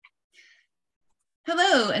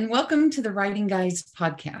Hello, and welcome to the Writing Guys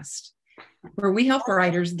podcast, where we help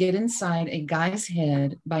writers get inside a guy's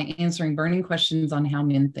head by answering burning questions on how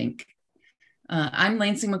men think. I'm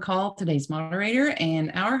Lansing McCall, today's moderator, and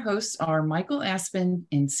our hosts are Michael Aspen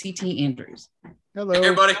and CT Andrews. Hello, hey,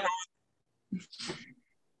 everybody.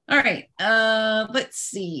 All right, let's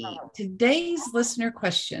see. Today's listener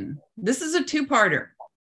question. This is a two-parter.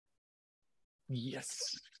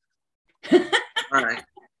 Yes. All right.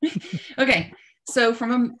 Okay. So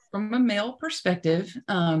from a male perspective,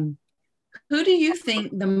 who do you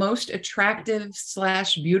think the most attractive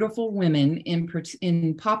 / beautiful women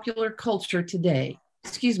in popular culture today?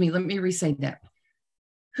 Excuse me, let me re-say that.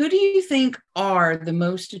 Who do you think are the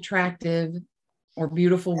most attractive or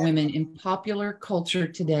beautiful women in popular culture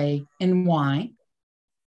today, and why?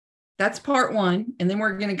 That's part one. And then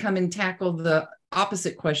we're going to come and tackle the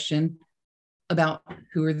opposite question about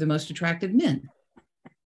who are the most attractive men.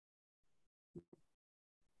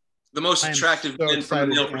 The most attractive men from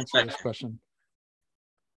the male perspective. Question.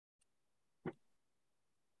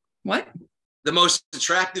 What? The most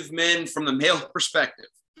attractive men from the male perspective.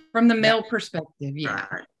 From the male perspective, yeah.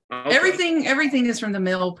 All right. Okay. Everything is from the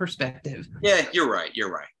male perspective. Yeah, you're right.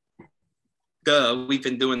 Duh, we've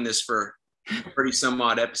been doing this for 30 some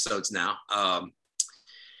odd episodes now. All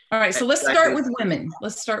right, so let's start with women.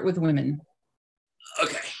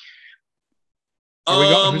 Okay.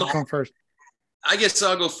 Who's going first? I guess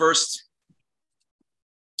I'll go first.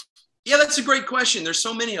 Yeah, that's a great question. There's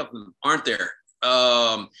so many of them, aren't there?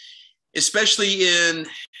 Especially in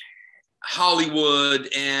Hollywood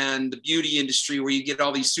and the beauty industry, where you get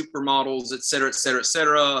all these supermodels, et cetera, et cetera, et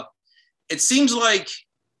cetera. It seems like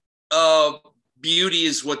beauty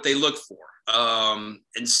is what they look for.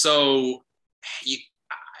 And so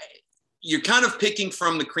you're kind of picking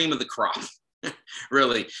from the cream of the crop,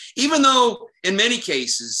 really. Even though in many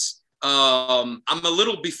cases, I'm a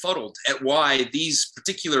little befuddled at why these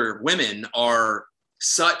particular women are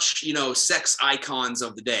such, sex icons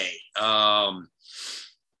of the day.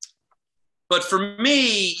 But for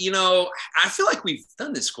me, I feel like we've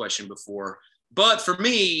done this question before, but for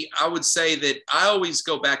me, I would say that I always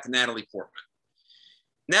go back to Natalie Portman.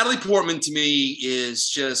 Natalie Portman to me is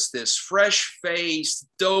just this fresh-faced,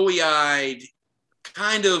 doughy-eyed,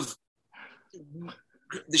 kind of,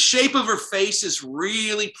 the shape of her face is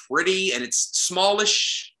really pretty and it's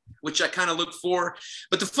smallish, which I kind of look for.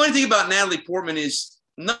 But the funny thing about Natalie Portman is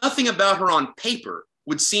nothing about her on paper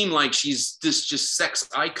would seem like she's this just sex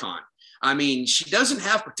icon. I mean, she doesn't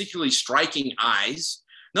have particularly striking eyes.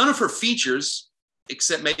 None of her features,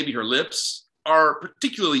 except maybe her lips, are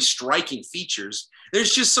particularly striking features.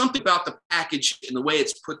 There's just something about the package and the way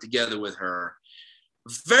it's put together with her.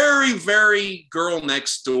 Very, very girl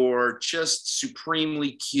next door, just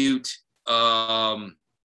supremely cute girl.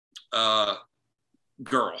 I'm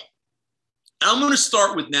going to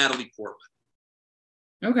start with Natalie Portman.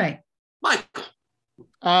 Okay. Michael.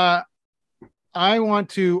 I want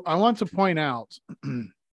to point out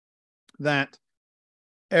that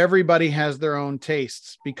everybody has their own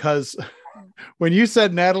tastes, because when you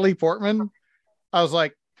said Natalie Portman, I was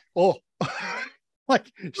like, oh,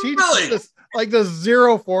 like she really? just like the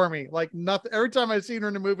zero for me, like nothing. Every time I've seen her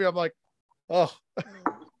in a movie, I'm like, oh.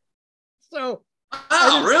 So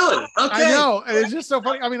really? Okay. I know, and it's just so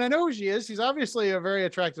funny. I mean, I know who she is. She's obviously a very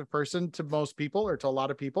attractive person to most people, or to a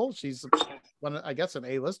lot of people. She's I guess an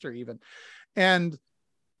A-lister even, and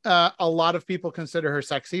a lot of people consider her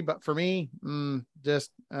sexy, but for me, does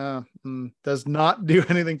not do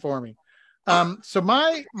anything for me. So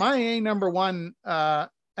my A number one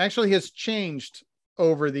actually has changed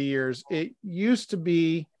over the years. It used to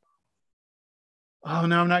be, oh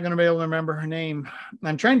no, I'm not going to be able to remember her name.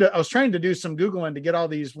 I was trying to do some Googling to get all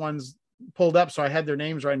these ones pulled up, so I had their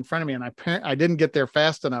names right in front of me, and I didn't get there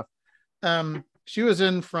fast enough. She was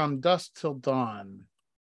in From Dusk Till Dawn.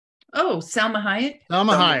 Oh, Salma Hayek.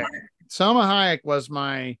 Salma Hayek was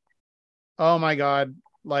my, oh my God,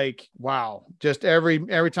 like, wow. Just every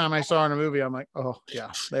time I saw her in a movie, I'm like, oh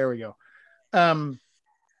yeah, there we go.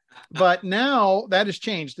 But now that has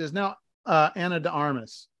changed. There's now Ana de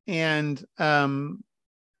Armas, and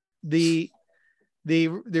the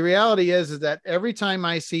reality is that every time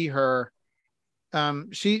I see her,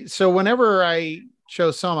 so whenever I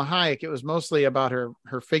chose Salma Hayek, it was mostly about her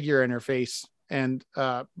figure and her face and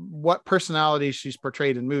what personality she's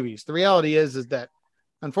portrayed in movies. The reality is that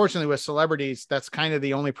unfortunately with celebrities, that's kind of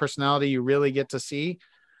the only personality you really get to see,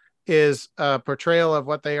 is a portrayal of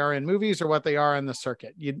what they are in movies or what they are in the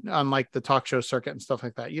circuit. Unlike the talk show circuit and stuff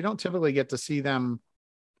like that, you don't typically get to see them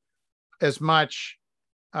as much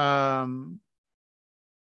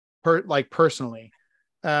personally.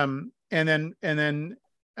 then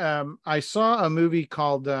I saw a movie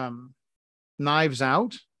called Knives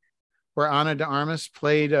Out, where Ana de Armas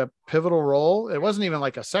played a pivotal role. It wasn't even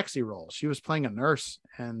like a sexy role. She was playing a nurse,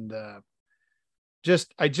 and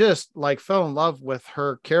I just like fell in love with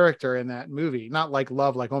her character in that movie. Not like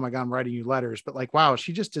love, like, oh my God, I'm writing you letters, but like, wow,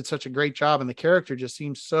 she just did such a great job. And the character just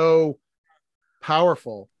seems so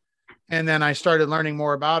powerful. And then I started learning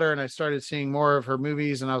more about her, and I started seeing more of her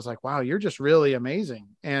movies, and I was like, wow, you're just really amazing.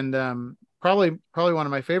 And probably one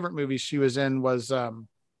of my favorite movies she was in was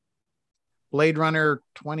Blade Runner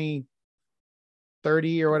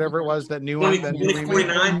 2030 or whatever it was, that new one, that new remake.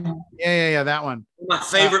 2049. Yeah, that one. My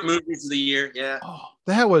favorite movies of the year. Yeah. Oh,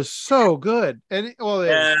 that was so good. And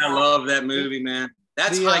I love that movie, man.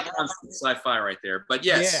 That's high concept sci-fi right there. But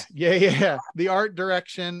yes. Yeah. The art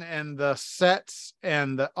direction and the sets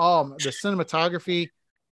and the cinematography,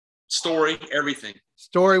 story, everything.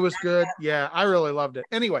 Story was good. Yeah, I really loved it.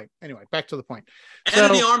 Anyway, back to the point.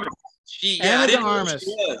 Ana de Armas. I didn't know who she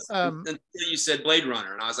was until you said Blade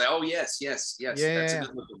Runner, and I was like, oh yes. Yeah. That's a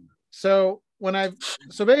good one. So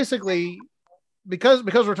basically, because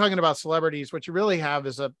we're talking about celebrities, what you really have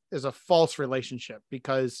is a false relationship,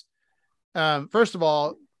 because first of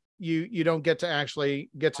all, you don't get to actually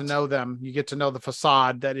get to know them. You get to know the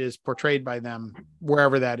facade that is portrayed by them,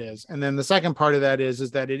 wherever that is. And then the second part of that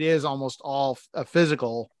is that it is almost all a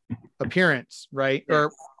physical appearance, right? Yeah.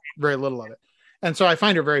 Or very little of it. And so I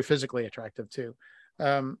find her very physically attractive too.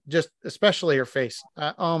 Just especially her face.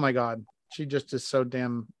 Oh my God. She just is so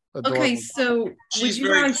damn adorable. Okay. So she's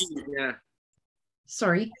very cute. Yeah.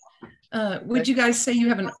 Sorry. Would you guys say you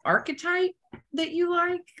have an archetype that you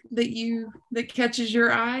like, that catches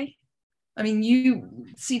your eye? I mean,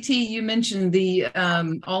 you mentioned the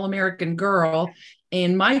All-American Girl,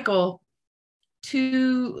 and Michael,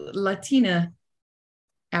 two Latina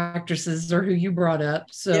actresses are who you brought up.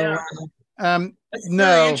 So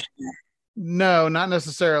no, not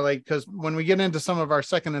necessarily, because when we get into some of our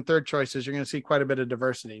second and third choices, you're going to see quite a bit of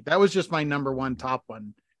diversity. That was just my number one top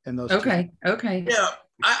one in those. Okay. Yeah.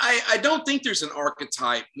 I don't think there's an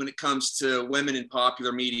archetype when it comes to women in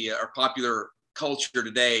popular media or popular culture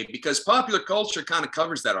today, because popular culture kind of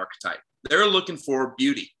covers that archetype. They're looking for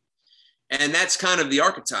beauty. And that's kind of the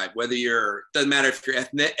archetype, doesn't matter if you're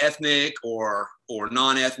ethnic or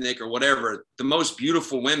non-ethnic or whatever. The most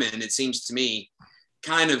beautiful women, it seems to me,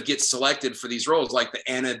 kind of get selected for these roles, like the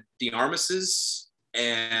Ana de Armases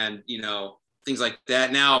and, things like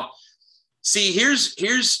that. Now, see, here's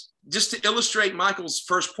just to illustrate Michael's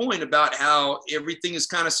first point about how everything is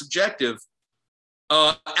kind of subjective.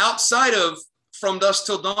 Outside of From Dusk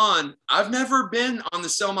Till Dawn, I've never been on the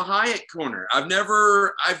Selma Hayek corner. I've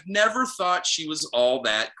never thought she was all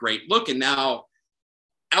that great looking. Now,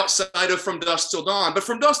 outside of From Dusk Till Dawn, but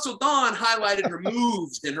From Dusk Till Dawn highlighted her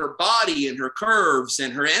moves and her body and her curves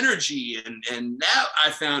and her energy, and that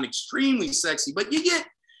I found extremely sexy. But you get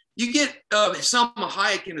Selma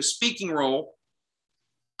Hayek in a speaking role.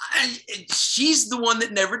 She's the one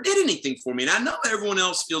that never did anything for me. And I know everyone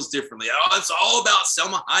else feels differently. Oh, it's all about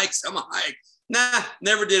Selma Hayek. Nah,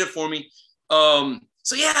 never did it for me. So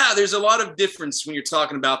yeah, there's a lot of difference when you're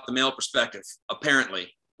talking about the male perspective.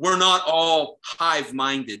 Apparently, we're not all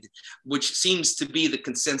hive-minded, which seems to be the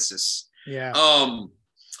consensus. Yeah.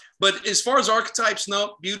 But as far as archetypes,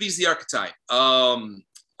 no, beauty's the archetype.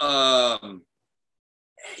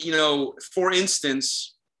 For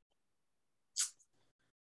instance,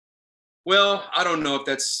 well, I don't know if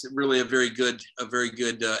that's really a very good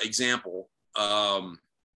example. Well,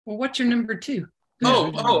 what's your number two?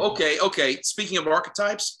 Okay. Speaking of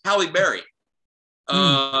archetypes, Halle Berry,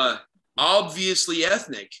 obviously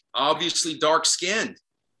ethnic, obviously dark-skinned,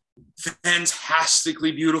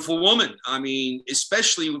 fantastically beautiful woman. I mean,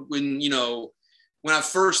 especially when I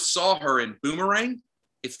first saw her in Boomerang.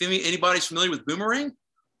 If anybody's familiar with Boomerang,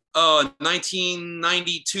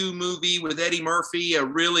 1992 movie with Eddie Murphy, a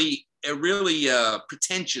really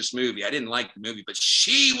pretentious movie. I didn't like the movie, but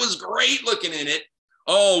she was great looking in it.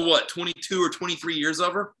 Oh, what, 22 or 23 years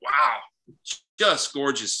of her? Wow. Just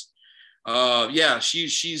gorgeous.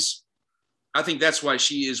 She's, I think that's why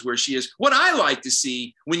she is where she is. What I like to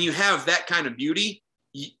see when you have that kind of beauty,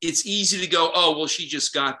 it's easy to go, oh, well, she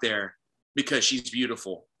just got there because she's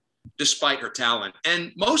beautiful, despite her talent.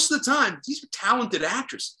 And most of the time, these are talented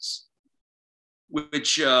actresses,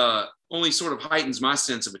 which only sort of heightens my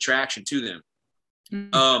sense of attraction to them.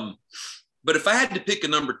 Mm-hmm. But if I had to pick a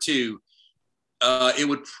number two, it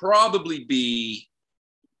would probably be,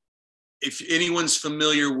 if anyone's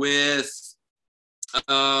familiar with,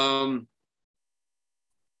 oh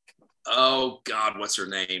God, what's her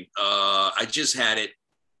name? I just had it.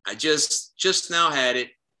 I just now had it.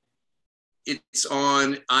 It's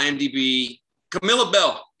on IMDb. Camilla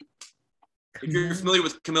Bell. If you're familiar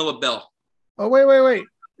with Camilla Bell. Oh, wait.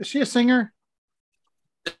 Is she a singer?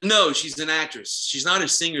 No, she's an actress. She's not a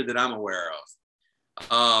singer that I'm aware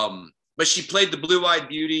of. But she played the blue-eyed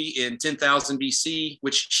beauty in 10,000 BC,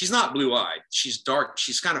 which she's not blue-eyed. She's dark.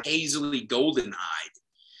 She's kind of hazily golden-eyed.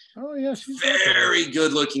 Oh, yeah. She's very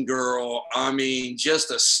good-looking girl. I mean,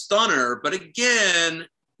 just a stunner. But again,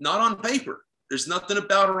 not on paper. There's nothing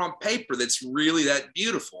about her on paper that's really that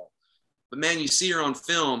beautiful. But man, you see her on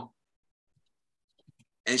film,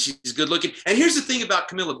 and she's good-looking. And here's the thing about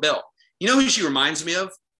Camilla Bell. You know who she reminds me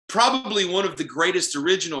of? Probably one of the greatest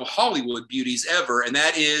original Hollywood beauties ever, and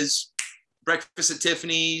that is Breakfast at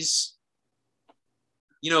Tiffany's.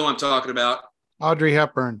 You know who I'm talking about. Audrey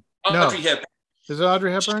Hepburn. Audrey Hepburn. Is it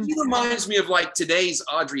Audrey Hepburn? She reminds me of like today's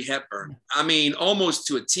Audrey Hepburn. I mean, almost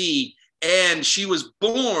to a T. And she was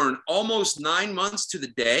born almost 9 months to the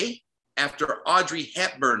day after Audrey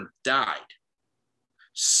Hepburn died.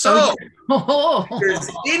 So if there's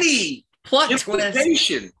any plot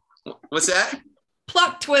implication. Twist. What's that?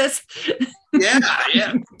 Plot twist. Yeah.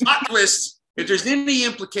 Plot twist. If there's any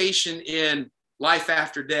implication in life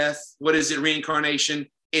after death, what is it, reincarnation?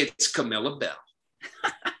 It's Camilla Bell.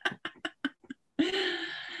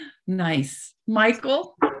 Nice.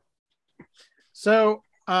 Michael? So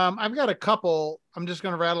I've got a couple. I'm just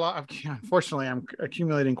going to rattle off. Unfortunately, I'm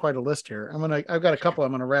accumulating quite a list here. I've got a couple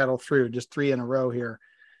I'm going to rattle through, just 3 in a row here,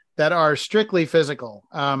 that are strictly physical.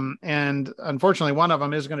 And unfortunately, one of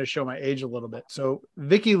them is going to show my age a little bit. So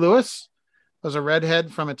Vicki Lewis was a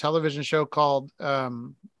redhead from a television show called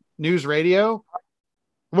News Radio.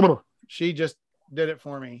 She just did it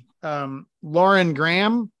for me. Lauren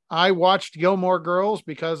Graham. I watched Gilmore Girls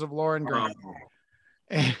because of Lauren Graham.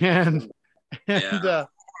 And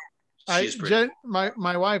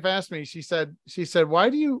my wife asked me, she said, why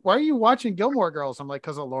are you watching Gilmore Girls? I'm like,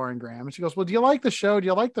 because of Lauren Graham. And she goes, well, do you like the show? Do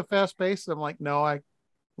you like the fast pace? I'm like, no, I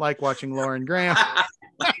like watching Lauren Graham.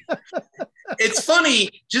 It's funny,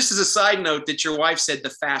 just as a side note, that your wife said the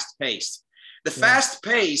fast pace. The fast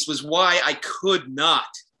pace was why I could not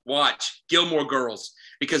watch Gilmore Girls,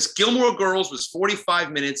 because Gilmore Girls was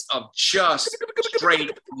 45 minutes of just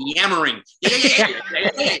straight yammering.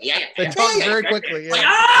 They talk very quickly. Like,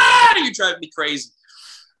 you're driving me crazy.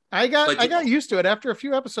 I got used to it. After a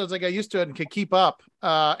few episodes, I got used to it and could keep up.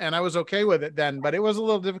 And I was okay with it then, but it was a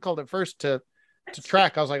little difficult at first to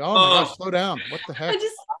track. I was like, oh my gosh, slow down. What the heck?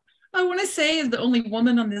 I want to say, as the only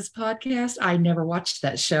woman on this podcast, I never watched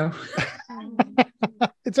that show.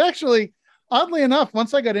 It's actually, oddly enough,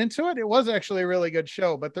 once I got into it, it was actually a really good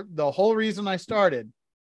show. But the whole reason I started,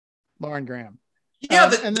 Lauren Graham. Yeah,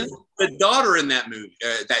 the daughter in that movie,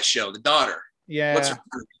 that show, the daughter. Yeah. What's her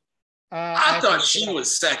name? I thought she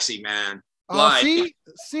was sexy, man. Oh, like,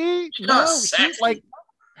 see, no, she, like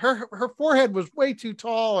her forehead was way too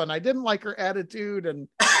tall, and I didn't like her attitude, and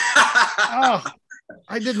I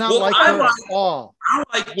did not like her at all. I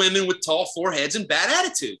like women with tall foreheads and bad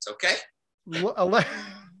attitudes. Okay.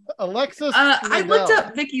 Alexis. I looked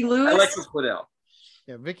up Vicki Lewis. Alexis Liddell.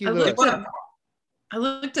 Yeah, Vicki Lewis. I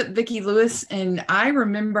looked up Vicki Lewis, and I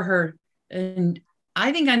remember her, and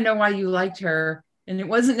I think I know why you liked her. And it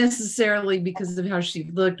wasn't necessarily because of how she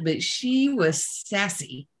looked, but she was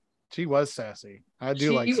sassy. She was sassy. She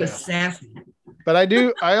was sassy. But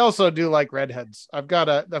I also do like redheads. I've got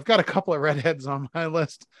a couple of redheads on my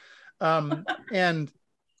list. And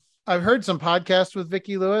I've heard some podcasts with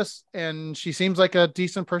Vicki Lewis, and she seems like a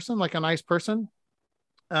decent person, like a nice person.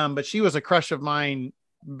 But she was a crush of mine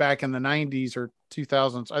back in the 90s or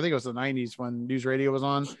 2000s. I think it was the 90s when News Radio was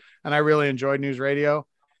on, and I really enjoyed News Radio.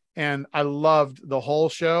 And I loved the whole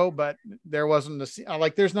show, but there wasn't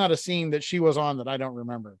there's not a scene that she was on that I don't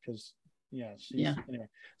remember, because anyway.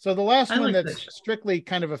 So the last one that's strictly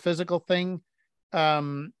kind of a physical thing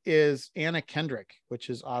is Anna Kendrick, which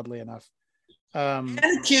is oddly enough.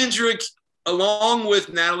 Anna Kendrick, along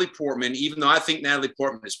with Natalie Portman, even though I think Natalie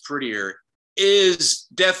Portman is prettier, is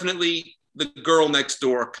definitely the girl next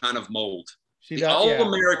door kind of mold.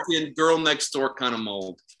 All-American girl next door kind of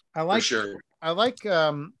mold. I like, for sure. I like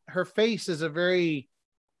her face is a very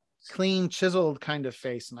clean, chiseled kind of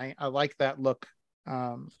face, and I like that look.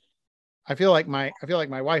 I feel like my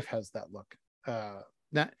wife has that look.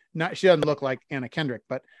 Not she doesn't look like Anna Kendrick,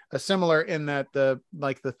 but a similar in that the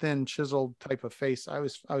thin, chiseled type of face. I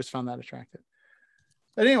always found that attractive.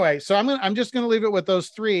 But anyway, so I'm just gonna leave it with those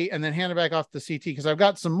 3 and then hand it back off to CT, because I've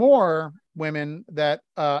got some more women that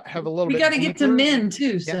have a little bit. We got to get to men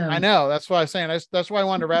too. So yeah, I know, that's why I was saying that's why I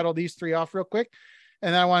wanted to rattle these 3 off real quick,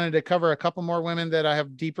 and then I wanted to cover a couple more women that I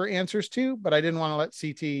have deeper answers to, but I didn't want to let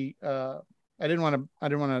CT I didn't want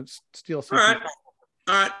to steal. All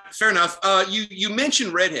right. Fair enough. You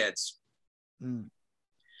mentioned redheads.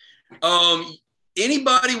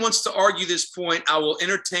 Anybody wants to argue this point, I will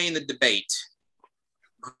entertain the debate.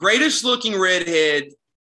 Greatest looking redhead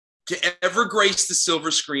to ever grace the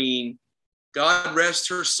silver screen, God rest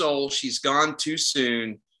her soul, she's gone too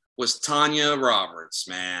soon, was Tanya Roberts,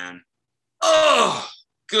 man. Oh,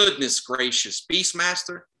 goodness gracious.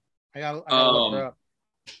 Beastmaster. I gotta look her up.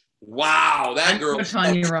 Wow, that girl.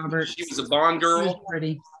 Tanya Roberts. She was a Bond girl. She was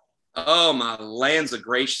pretty. Oh, my lands of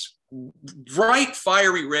gracious. Bright,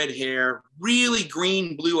 fiery red hair, really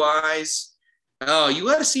green blue eyes. Oh, you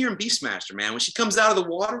got to see her in Beastmaster, man. When she comes out of the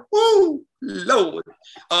water, whoo, Lord.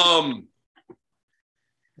 I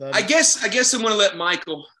guess I'm going to let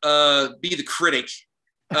Michael be the critic.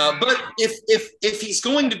 But if he's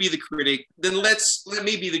going to be the critic, then let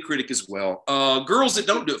me be the critic as well. Girls that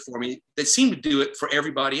don't do it for me, that seem to do it for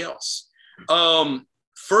everybody else.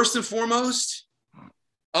 First and foremost,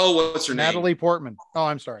 what's her name? Natalie Portman. Oh,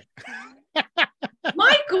 I'm sorry.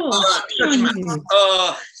 Michael.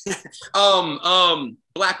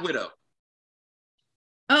 Black Widow.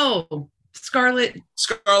 Oh, Scarlett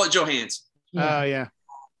Johansson. Oh, yeah.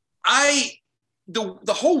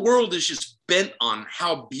 The whole world is just bent on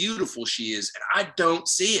how beautiful she is, and I don't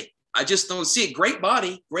see it. I just don't see it. Great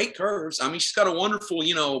body, great curves. I mean, she's got a wonderful,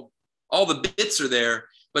 all the bits are there,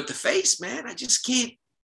 but the face, man, I just can't.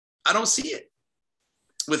 I don't see it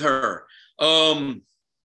with her.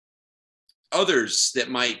 Others that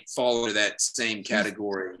might fall into that same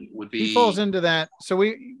category would be. He falls into that. So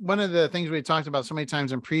one of the things we talked about so many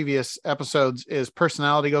times in previous episodes is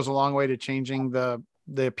personality goes a long way to changing the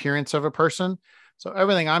appearance of a person. So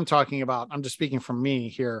everything I'm talking about, I'm just speaking from me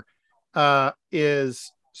here,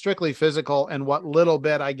 is strictly physical and what little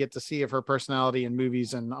bit I get to see of her personality in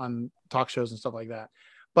movies and on talk shows and stuff like that.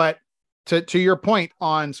 But to your point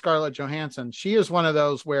on Scarlett Johansson, she is one of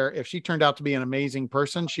those where if she turned out to be an amazing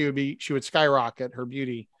person, she would skyrocket her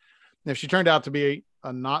beauty. And if she turned out to be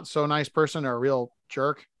a not so nice person or a real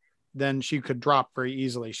jerk, then she could drop very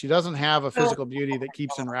easily. She doesn't have a physical beauty that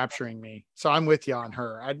keeps enrapturing me. So I'm with you on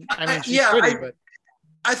her. I mean, she's pretty, but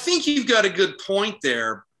I think you've got a good point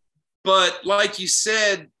there, but like you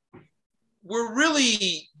said, we're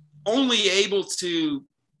really only able to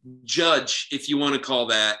judge, if you want to call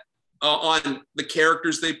that, on the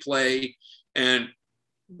characters they play and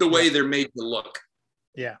the way they're made to look.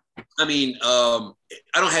 Yeah. I mean, I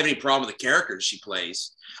don't have any problem with the characters she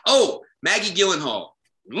plays. Oh, Maggie Gyllenhaal.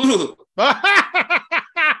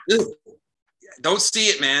 Don't see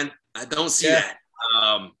it, man. I don't see that.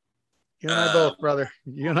 You and I both, brother.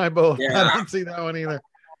 You and I both. Yeah. I don't see that one either.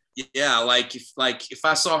 Yeah, like if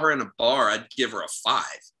I saw her in a bar, I'd give her a 5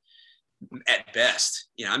 at best.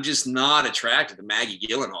 I'm just not attracted to Maggie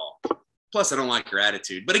Gyllenhaal. Plus, I don't like her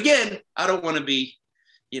attitude. But again, I don't want to be,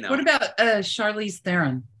 What about Charlize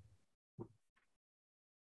Theron?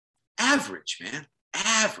 Average, man.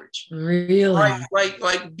 Average. Really?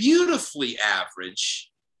 Like beautifully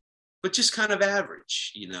average, but just kind of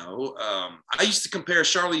average, I used to compare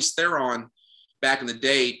Charlize Theron back in the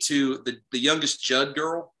day to the youngest Judd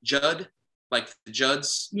girl, like the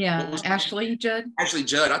Judds. Yeah, Ashley Judd. Ashley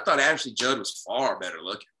Judd. I thought Ashley Judd was far better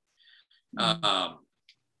looking.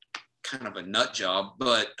 Kind of a nut job,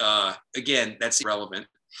 but again, that's irrelevant.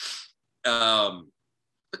 But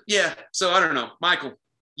yeah, so I don't know. Michael,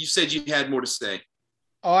 you said you had more to say.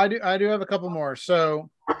 Oh, I do have a couple more. So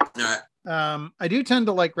all right. I do tend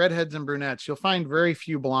to like redheads and brunettes. You'll find very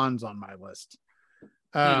few blondes on my list.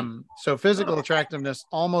 So physical attractiveness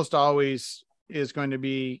almost always is going to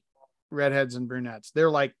be redheads and brunettes.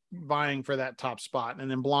 They're like vying for that top spot.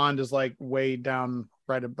 And then blonde is like way down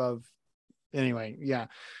right above. Anyway. Yeah.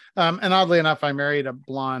 And oddly enough, I married a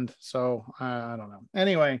blonde. So I don't know.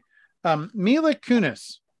 Anyway, Mila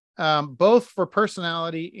Kunis, both for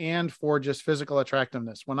personality and for just physical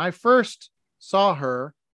attractiveness. When I first saw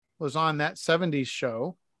her was on that 70s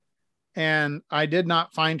show, and I did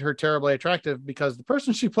not find her terribly attractive because the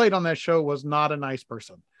person she played on that show was not a nice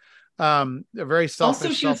person. A very selfish,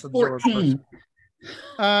 also, she was self-absorbed 14.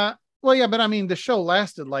 person. Well, yeah, but I mean, the show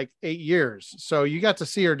lasted like 8 years. So you got to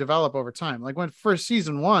see her develop over time. Like when first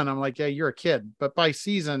season 1, I'm like, yeah, you're a kid. But by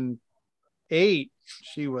season 8,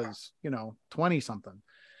 she was, 20 something.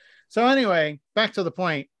 So anyway, back to the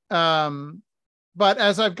point. But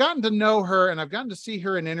as I've gotten to know her and I've gotten to see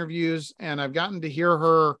her in interviews and I've gotten to hear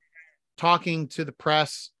her talking to the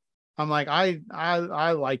press, I'm like, I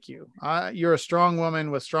like you. You're a strong woman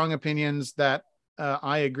with strong opinions that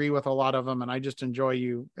I agree with a lot of them. And I just enjoy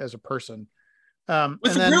you as a person. With and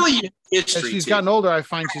then really history, as she's gotten older, I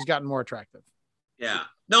find she's gotten more attractive. Yeah.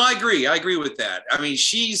 No, I agree. I agree with that. I mean,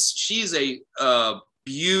 she's a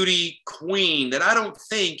beauty queen that I don't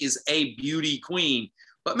think is a beauty queen,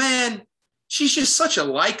 but man, she's just such a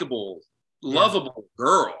likable, lovable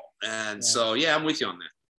girl. And so, yeah, I'm with you on that.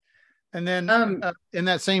 And then in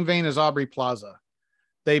that same vein as Aubrey Plaza,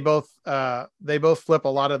 they both flip a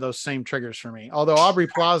lot of those same triggers for me. Although Aubrey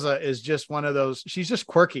Plaza is just one of those, she's just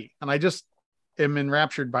quirky, and I just am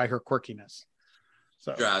enraptured by her quirkiness.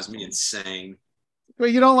 So drives me insane.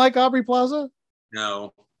 Wait, you don't like Aubrey Plaza?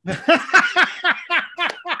 No.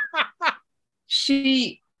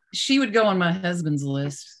 She would go on my husband's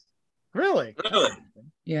list. Really?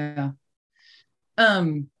 Yeah.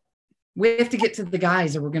 We have to get to the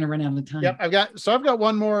guys or we're going to run out of time. Yep. I've got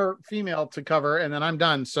one more female to cover and then I'm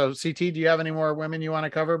done. So CT, do you have any more women you want to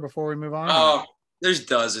cover before we move on? Oh, there's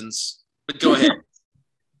dozens, but go ahead.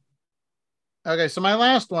 Okay. So my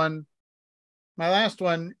last one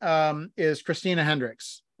is Christina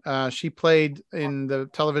Hendricks. She played in the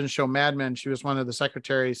television show Mad Men. She was one of the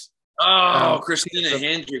secretaries. Oh, Christina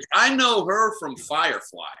Hendricks. I know her from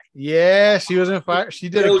Firefly. Yeah, she was in Fire. She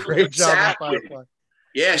did a great job in Firefly.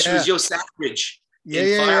 Yeah, she was Joe Savage.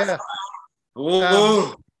 Yeah.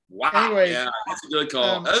 Oh, wow. Anyway, yeah, that's a good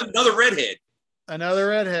call. Another redhead.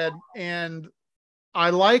 And I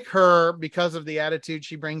like her because of the attitude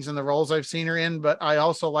she brings in the roles I've seen her in, but I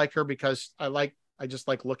also like her because I just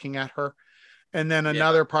like looking at her. And then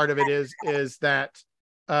another part of it is that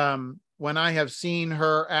when I have seen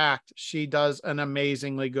her act, she does an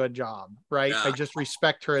amazingly good job, right? Yeah. I just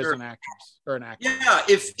respect her as an actress or an actor. Yeah,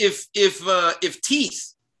 if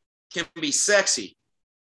teeth can be sexy,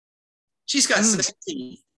 she's got sexy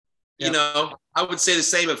teeth. Yep. You know, I would say the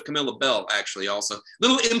same of Camilla Bell, actually, also.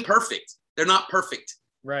 Little imperfect. They're not perfect.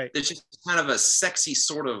 Right. They're just kind of a sexy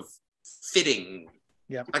sort of fitting.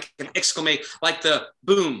 Yeah. Like an exclamation, like the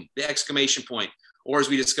boom, the exclamation point, or as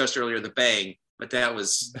we discussed earlier, the bang. But that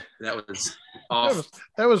was off.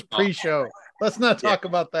 that was pre-show. Let's not talk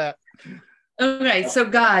about that. Okay, so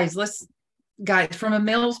guys, from a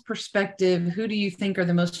male's perspective, who do you think are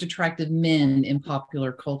the most attractive men in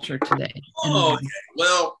popular culture today? Oh, okay.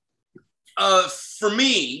 Well, for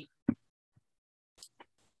me,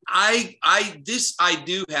 I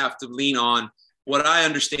do have to lean on what I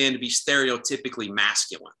understand to be stereotypically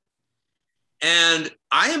masculine. And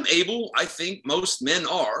I think most men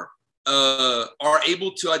are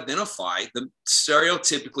able to identify the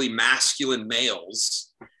stereotypically masculine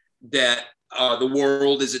males that the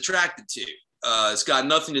world is attracted to. It's got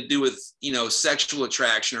nothing to do with, sexual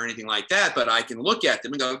attraction or anything like that, but I can look at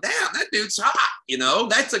them and go, damn, that dude's hot.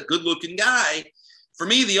 That's a good looking guy. For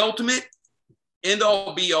me, the ultimate end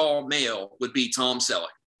all be all male would be Tom Selleck,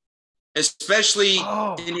 especially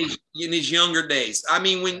in his younger days. I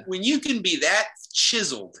mean, when you can be that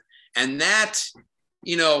chiseled and that,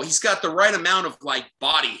 he's got the right amount of like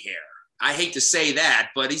body hair. I hate to say that,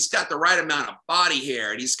 but he's got the right amount of body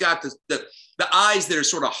hair, and he's got the eyes that are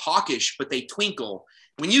sort of hawkish, but they twinkle.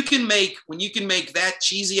 When you can make that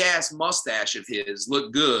cheesy ass mustache of his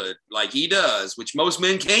look good, like he does, which most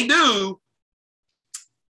men can't do,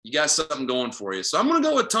 you got something going for you. So I'm going to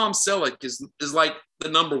go with Tom Selleck is like the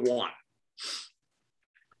number one.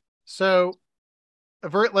 So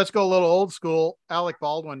let's go a little old school. Alec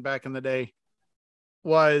Baldwin back in the day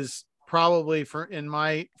was probably for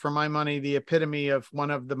my money, the epitome of one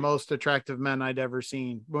of the most attractive men I'd ever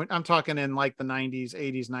seen. I'm talking in like the 90s,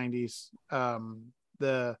 80s, 90s,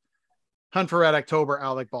 the Hunt for Red October,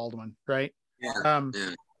 Alec Baldwin, right? Yeah.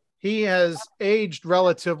 He has aged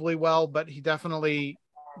relatively well, but he definitely,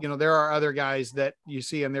 there are other guys that you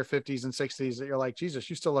see in their 50s and 60s that you're like, Jesus,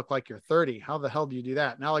 you still look like you're 30. How the hell do you do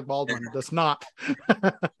that? And Alec Baldwin does not.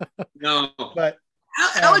 No, but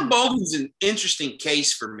Alec Baldwin's an interesting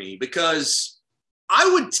case for me because I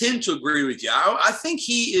would tend to agree with you. I think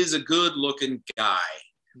he is a good looking guy,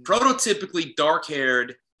 prototypically dark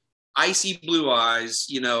haired, icy blue eyes,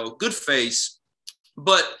 good face.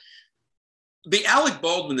 But the Alec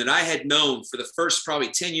Baldwin that I had known for the first probably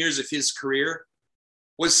 10 years of his career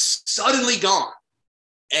was suddenly gone.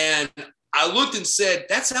 And I looked and said,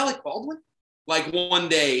 that's Alec Baldwin? Like one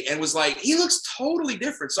day, and was like, he looks totally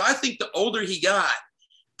different. So I think the older he got,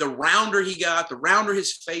 the rounder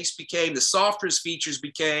his face became, the softer his features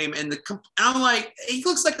became. And I'm like, he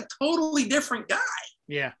looks like a totally different guy.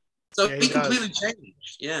 Yeah. So he completely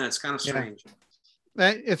changed. Yeah, it's kind of strange.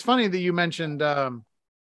 Yeah. It's funny that you mentioned Tom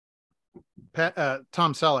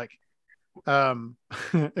Selleck.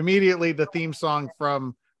 Immediately the theme song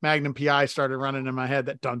from Magnum PI started running in my head,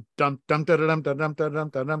 that dum dum dum dum dum dum dum dum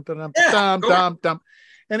dum dum dum dum dum.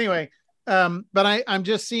 Anyway, But I'm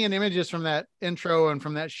just seeing images from that intro and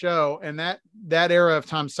from that show, and that era of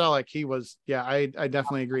Tom Selleck, he was, yeah, I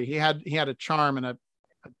definitely agree. He had a charm and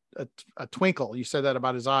a twinkle. You said that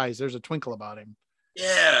about his eyes. There's a twinkle about him.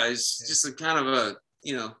 Yeah, it's just a kind of a,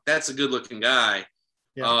 that's a good looking guy.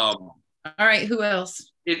 Yeah. All right, who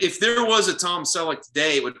else? If there was a Tom Selleck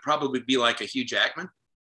today, it would probably be like a Hugh Jackman,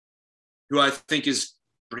 who I think is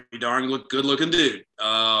pretty darn good looking dude.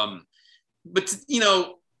 But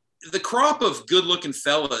the crop of good looking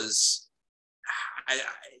fellas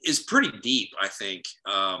is pretty deep, I think.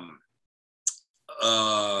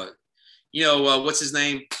 What's his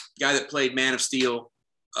name? Guy that played Man of Steel,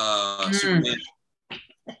 Superman.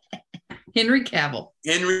 Henry Cavill.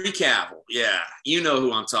 Henry Cavill. Yeah. You know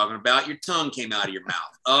who I'm talking about. Your tongue came out of your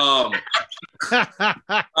mouth. I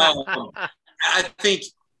think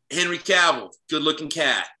Henry Cavill, good looking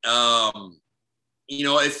cat.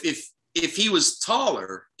 If he was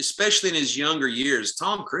taller, especially in his younger years,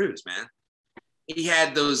 Tom Cruise, man, he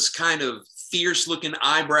had those kind of fierce looking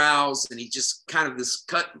eyebrows, and he just kind of this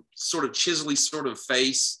cut, sort of chiselly sort of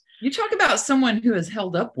face. You talk about someone who has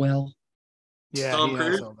held up well. Yeah, Tom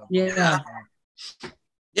Cruise. Yeah.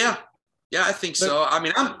 Yeah, I think so. I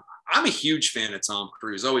mean, I'm a huge fan of Tom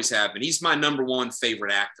Cruise. Always have been. He's my number one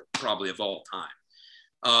favorite actor, probably of all time.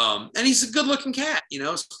 And he's a good-looking cat,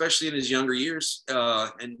 especially in his younger years,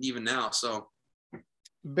 and even now. So,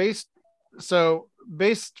 based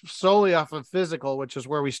solely off of physical, which is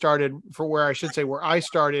where we started, where I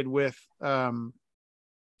started with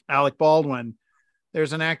Alec Baldwin.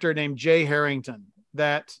 There's an actor named Jay Harrington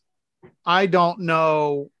that I don't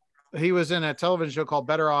know. He was in a television show called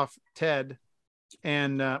Better Off Ted,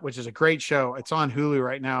 and which is a great show. It's on Hulu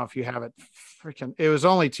right now if you have it. It was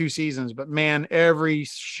only 2 seasons, but man, every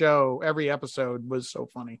episode was so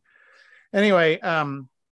funny. Anyway,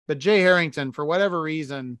 but Jay Harrington, for whatever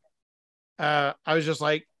reason, I was just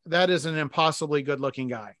like, that is an impossibly good looking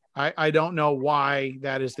guy. I don't know why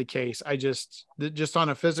that is the case. I just on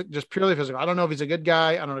a just purely physical. I don't know if he's a good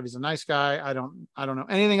guy. I don't know if he's a nice guy. I don't know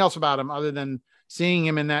anything else about him other than seeing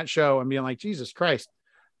him in that show and being like, Jesus Christ.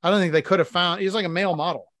 I don't think they could have found, he's like a male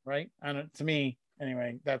model, right? To me,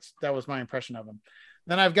 anyway, that was my impression of him.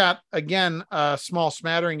 Then I've got, again, a small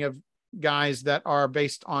smattering of guys that are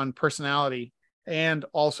based on personality and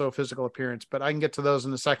also physical appearance, but I can get to those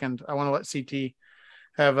in a second. I want to let CT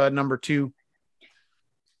have a number 2.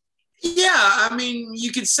 Yeah, I mean,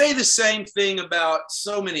 you could say the same thing about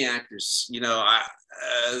so many actors.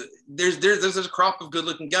 There's a crop of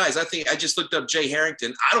good-looking guys. I think I just looked up Jay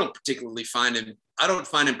Harrington. I don't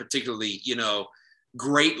find him particularly,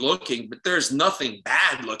 great looking, but there's nothing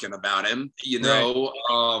bad looking about him,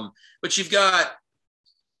 Right. But you've got,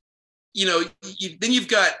 you've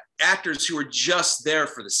got actors who are just there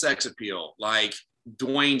for the sex appeal, like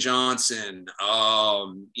Dwayne Johnson,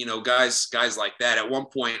 guys like that. At one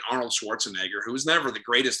point, Arnold Schwarzenegger, who was never the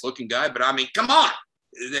greatest looking guy, but I mean, come on,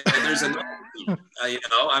 there's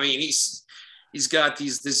I mean, he's got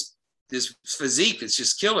this physique that's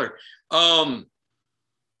just killer. I'm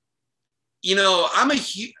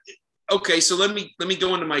okay. So let me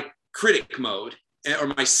go into my critic mode or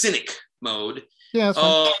my cynic mode. Yeah.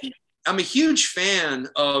 I'm a huge fan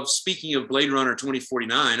of, speaking of Blade Runner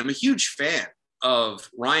 2049, I'm a huge fan of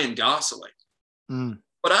Ryan Gosling,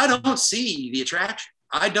 but I don't see the attraction.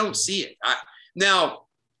 I don't see it. Now,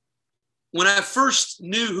 when I first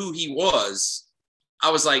knew who he was, I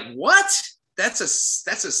was like, what?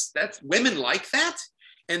 That's women like that?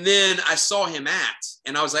 And then I saw him act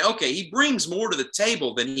and I was like, okay, he brings more to the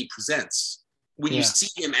table than he presents when you see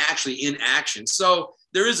him actually in action. So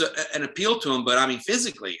there is an appeal to him, but I mean,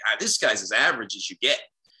 physically, this guy's as average as you get.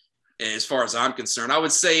 As far as I'm concerned, I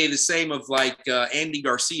would say the same of like Andy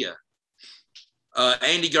Garcia.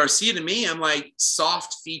 Andy Garcia, to me, I'm like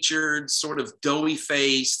soft featured, sort of doughy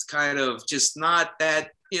faced, kind of just not that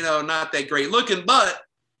great looking, but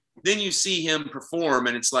then you see him perform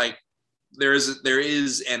and it's like, there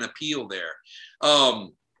is an appeal there.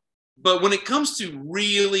 But when it comes to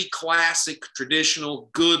really classic, traditional,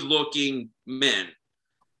 good looking men,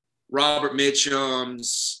 Robert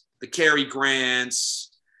Mitchums, the Cary Grants,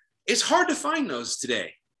 it's hard to find those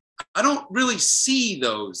today. I don't really see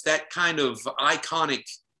that kind of iconic.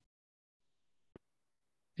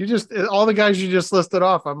 All the guys you just listed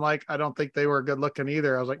off, I'm like, I don't think they were good looking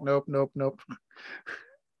either. I was like, nope.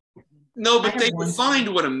 No, but they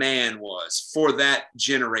defined what a man was for that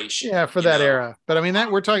generation. Yeah, for that era. But I mean,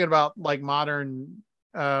 we're talking about like modern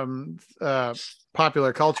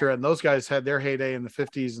popular culture, and those guys had their heyday in the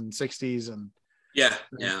 50s and 60s. And yeah.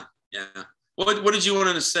 What did you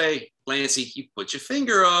want to say, Lancy? You put your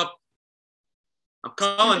finger up. I'm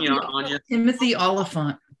calling you on you. Timothy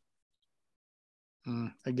Oliphant.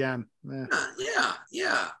 Again.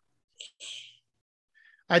 Yeah.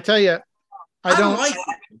 I tell you, I don't like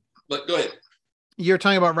it. But go ahead. You're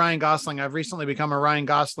talking about Ryan Gosling. I've recently become a Ryan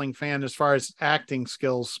Gosling fan as far as acting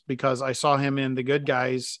skills, because I saw him in The Good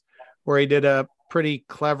Guys, where he did a pretty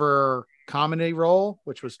clever comedy role,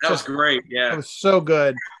 which was was great. Yeah, it was so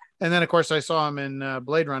good. And then, of course, I saw him in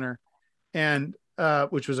Blade Runner, and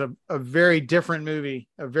which was a very different movie,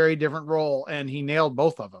 a very different role, and he nailed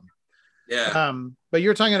both of them. Yeah. But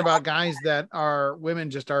you're talking about guys that are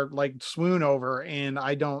women just are like swoon over, and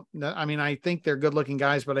I think they're good looking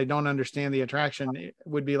guys, but I don't understand the attraction. It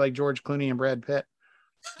would be like George Clooney and Brad Pitt,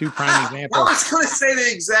 two prime examples. I was going to say the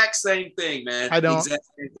exact same thing, man. I don't. Exact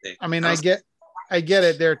same thing. I mean, I get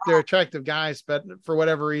it. They're attractive guys, but for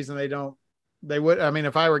whatever reason, they would. I mean,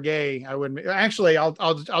 if I were gay, I wouldn't. Actually,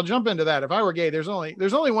 I'll jump into that. If I were gay, there's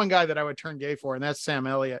only one guy that I would turn gay for, and that's Sam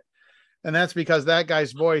Elliott. And that's because that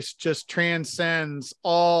guy's voice just transcends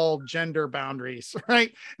all gender boundaries,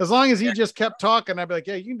 right? As long as he just kept talking, I'd be like,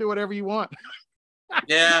 yeah, you can do whatever you want.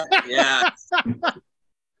 Yeah.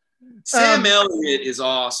 Sam Elliott is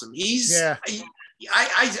awesome. I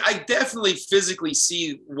definitely physically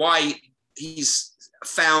see why he's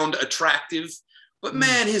found attractive, but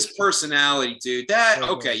man, his personality, dude,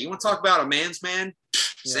 okay. You want to talk about a man's man?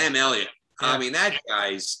 Yeah. Sam Elliott. Yeah. I mean, that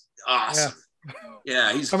guy's awesome.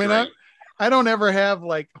 Yeah, he's great. I don't ever have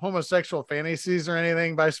like homosexual fantasies or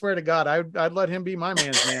anything, but I swear to God, I'd let him be my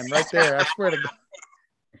man's man right there. I swear to God.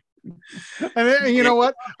 And you know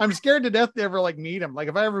what? I'm scared to death to ever like meet him. Like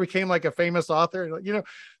if I ever became like a famous author,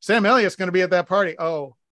 Sam Elliott's going to be at that party.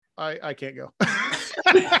 Oh, I can't go.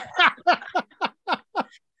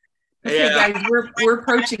 Okay, guys, we're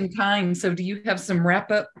approaching time. So do you have some wrap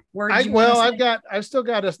up words? I've still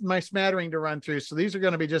got my smattering to run through. So these are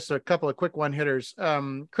going to be just a couple of quick one hitters.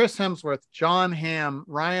 Chris Hemsworth, Jon Hamm,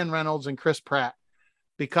 Ryan Reynolds, and Chris Pratt,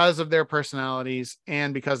 because of their personalities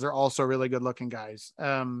and because they're also really good looking guys.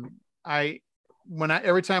 Every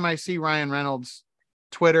time I see Ryan Reynolds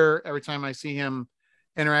Twitter, every time I see him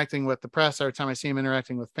interacting with the press, every time I see him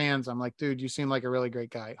interacting with fans, I'm like, dude, you seem like a really great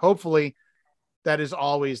guy. Hopefully that is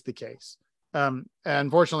always the case.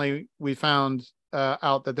 Unfortunately, we found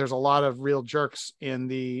out that there's a lot of real jerks in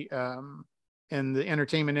the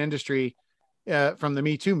entertainment industry from the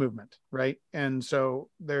Me Too movement, right? And so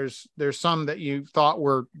there's some that you thought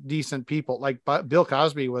were decent people, like Bill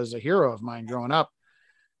Cosby was a hero of mine growing up,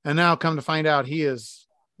 and now come to find out he is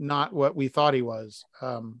not what we thought he was,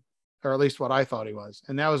 or at least what I thought he was,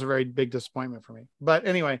 and that was a very big disappointment for me. But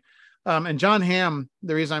anyway, and Jon Hamm,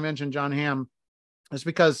 the reason I mentioned Jon Hamm is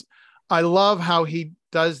because I love how he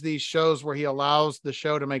does these shows where he allows the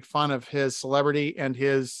show to make fun of his celebrity and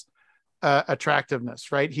his attractiveness,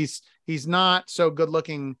 right? He's not so good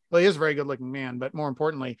looking. Well, he is a very good looking man, but more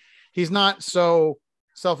importantly, he's not so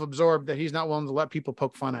self-absorbed that he's not willing to let people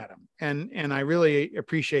poke fun at him. And I really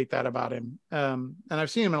appreciate that about him. And I've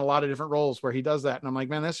seen him in a lot of different roles where he does that. And I'm like,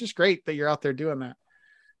 man, that's just great that you're out there doing that.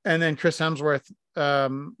 And then Chris Hemsworth,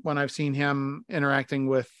 when I've seen him interacting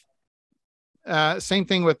with, same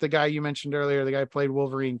thing with the guy you mentioned earlier, the guy who played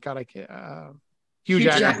Wolverine, Hugh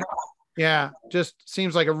Jackman. Yeah, just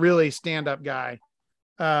seems like a really stand-up guy.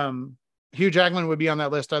 Hugh Jackman would be on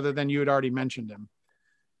that list other than you had already mentioned him.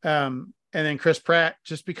 And then Chris Pratt,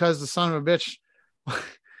 just because the son of a bitch,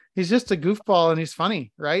 he's just a goofball and he's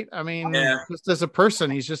funny, right? I mean, just as a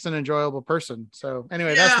person, he's just an enjoyable person. So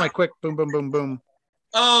anyway, that's my quick boom, boom, boom, boom.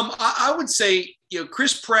 I would say,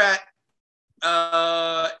 Chris Pratt,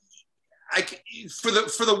 for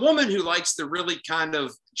the woman who likes the really kind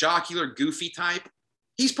of jocular, goofy type,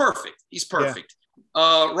 he's perfect. He's perfect.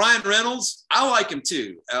 Yeah. Ryan Reynolds, I like him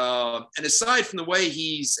too. And aside from the way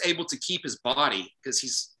he's able to keep his body,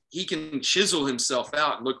 because he can chisel himself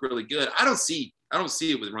out and look really good. I don't see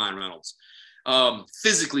it with Ryan Reynolds.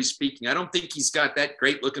 Physically speaking, I don't think he's got that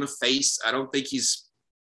great looking a face. I don't think he's,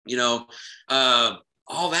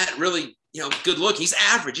 all that really, good look. He's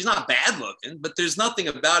average. He's not bad looking, but there's nothing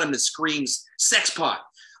about him that screams sex pot.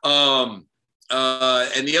 And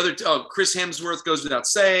the other, Chris Hemsworth goes without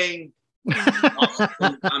saying. I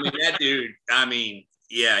mean, that dude,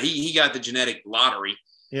 he got the genetic lottery.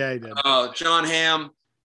 Yeah, he did. Jon Hamm,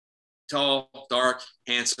 tall, dark,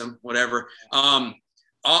 handsome, whatever. On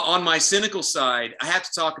my cynical side, I have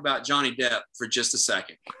to talk about Johnny Depp for just a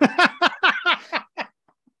second.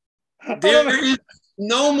 There is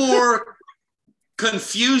no more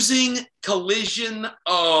confusing collision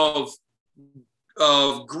of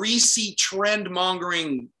greasy trend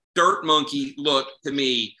mongering dirt monkey look to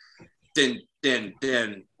me than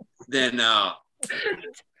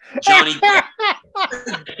Johnny Depp.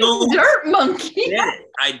 Dirt monkey. Get it.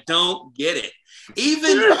 I don't get it.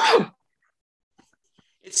 Even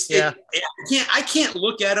I can't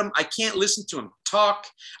look at him. I can't listen to him talk.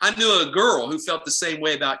 I knew a girl who felt the same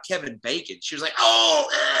way about Kevin Bacon. She was like,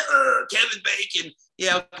 Kevin Bacon.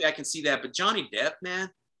 Yeah, okay, I can see that. But Johnny Depp, man,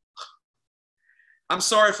 I'm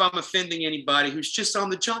sorry if I'm offending anybody who's just on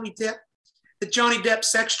the Johnny Depp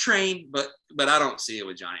sex train, but I don't see it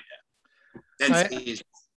with Johnny Depp.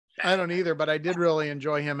 I don't either, but I did really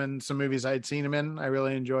enjoy him in some movies I had seen him in. I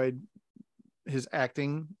really enjoyed his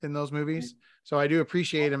acting in those movies. So I do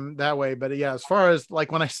appreciate him that way. But yeah, as far as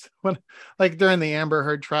like when like during the Amber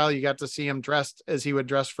Heard trial, you got to see him dressed as he would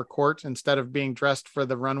dress for court instead of being dressed for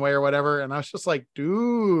the runway or whatever. And I was just like,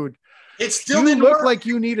 dude, it still didn't look like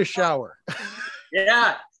you need a shower.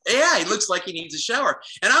 Yeah, he looks like he needs a shower.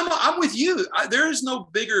 And I'm with you. There is no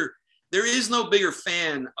bigger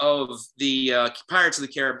fan of the Pirates of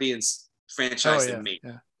the Caribbean franchise than me.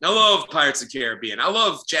 Yeah. I love Pirates of the Caribbean. I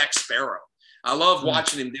love Jack Sparrow. I love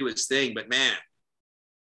watching him do his thing, but man,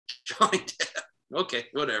 Johnny Depp. Okay,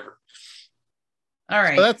 whatever. All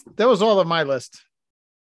right. So that was all of my list.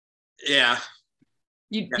 Yeah.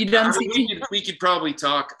 You done? We could probably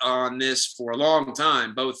talk on this for a long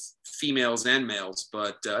time, both females and males.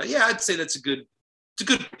 But yeah, I'd say it's a good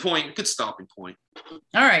point, a good stopping point.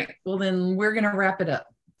 All right. Well, then we're gonna wrap it up.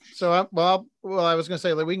 So, I was going to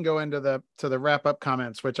say that we can go into the wrap up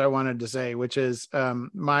comments, which I wanted to say, which is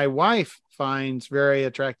my wife finds very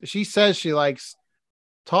attractive. She says she likes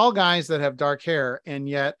tall guys that have dark hair, and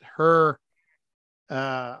yet the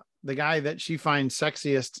guy that she finds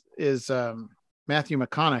sexiest is Matthew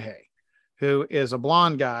McConaughey, who is a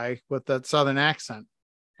blonde guy with that Southern accent.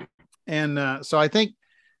 And so I think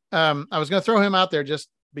I was going to throw him out there just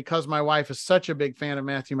because my wife is such a big fan of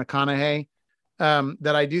Matthew McConaughey.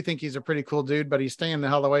 That I do think he's a pretty cool dude, but he's staying the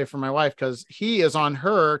hell away from my wife because he is on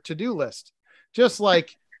her to-do list, just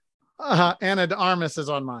like Anna de Armas is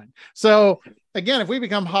on mine. So again, if we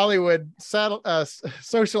become Hollywood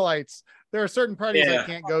socialites, there are certain parties I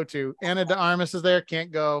can't go to. Anna de Armas is there,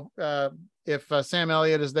 can't go. If Sam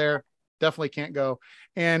Elliott is there, definitely can't go.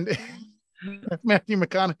 And if Matthew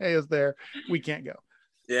McConaughey is there, we can't go.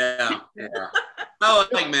 Yeah. I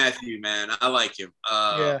like Matthew, man. I like him.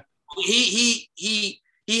 He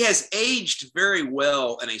has aged very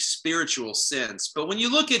well in a spiritual sense, but when you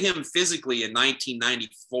look at him physically in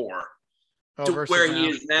 1994 to where he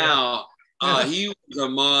is now, he was a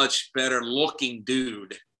much better looking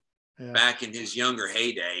dude back in his younger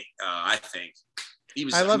heyday. I think he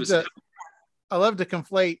was. I love to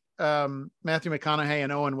conflate Matthew McConaughey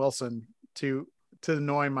and Owen Wilson to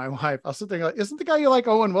annoy my wife. I'll sit there and go, isn't the guy you like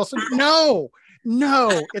Owen Wilson? No,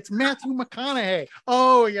 it's Matthew McConaughey.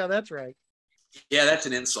 Oh, yeah, that's right. Yeah, that's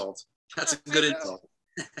an insult. That's a good insult.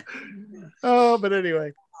 Oh, but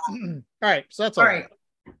anyway. All right, so that's all right.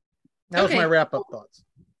 That was my wrap-up thoughts.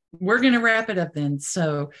 We're going to wrap it up then.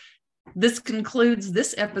 So this concludes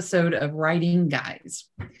this episode of Writing Guys.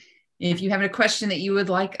 If you have a question that you would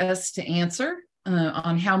like us to answer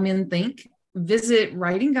on how men think, visit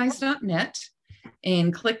writingguys.net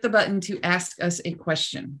and click the button to ask us a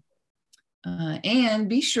question. And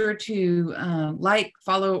be sure to like,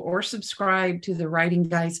 follow, or subscribe to the Writing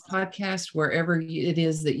Guys podcast wherever it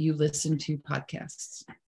is that you listen to podcasts.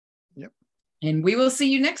 Yep. And we will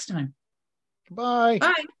see you next time. Bye.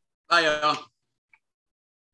 Bye. Bye, y'all.